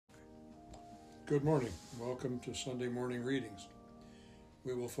Good morning. Welcome to Sunday morning readings.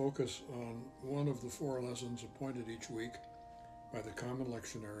 We will focus on one of the 4 lessons appointed each week by the Common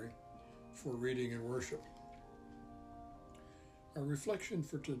Lectionary for reading and worship. Our reflection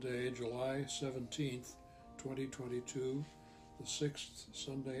for today, July 17th, 2022, the 6th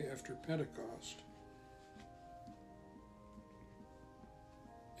Sunday after Pentecost,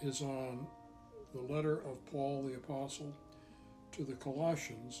 is on the letter of Paul the Apostle to the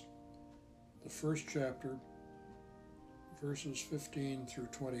Colossians, the first chapter, verses 15 through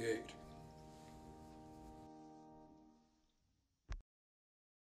 28.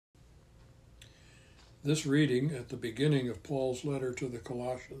 This reading at the beginning of Paul's letter to the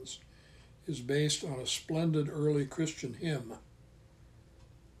Colossians is based on a splendid early Christian hymn.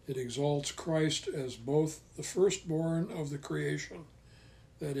 It exalts Christ as both the firstborn of the creation,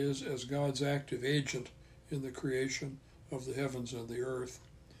 that is, as God's active agent in the creation of the heavens and the earth,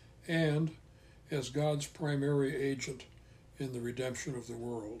 and as God's primary agent in the redemption of the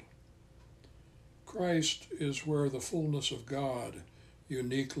world. Christ is where the fullness of God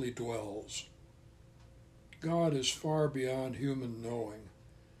uniquely dwells. God is far beyond human knowing,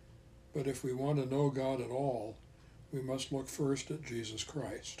 but if we want to know God at all, we must look first at Jesus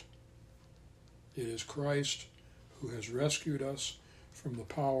Christ. It is Christ who has rescued us from the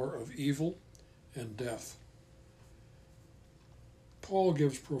power of evil and death. Paul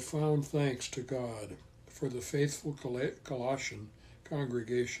gives profound thanks to God for the faithful Colossian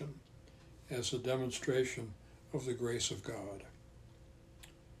congregation as a demonstration of the grace of God.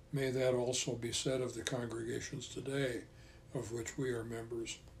 May that also be said of the congregations today, of which we are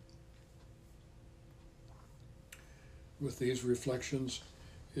members. With these reflections,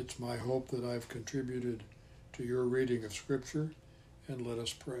 it's my hope that I've contributed to your reading of Scripture, and let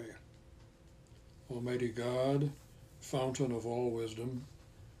us pray. Almighty God, fountain of all wisdom,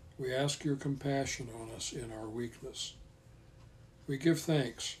 we ask your compassion on us in our weakness. We give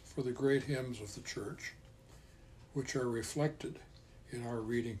thanks for the great hymns of the Church, which are reflected in our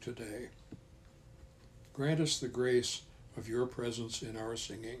reading today. Grant us the grace of your presence in our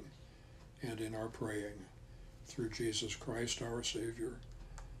singing and in our praying, through Jesus Christ our Savior.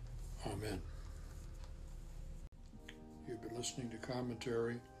 Amen. You've been listening to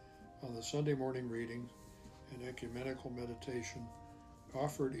commentary on the Sunday morning reading and ecumenical meditation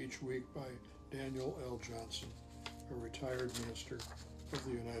offered each week by Daniel L. Johnson, a retired minister of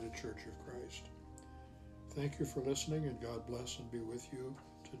the United Church of Christ. Thank you for listening, and God bless and be with you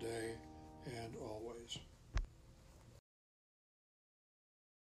today and always.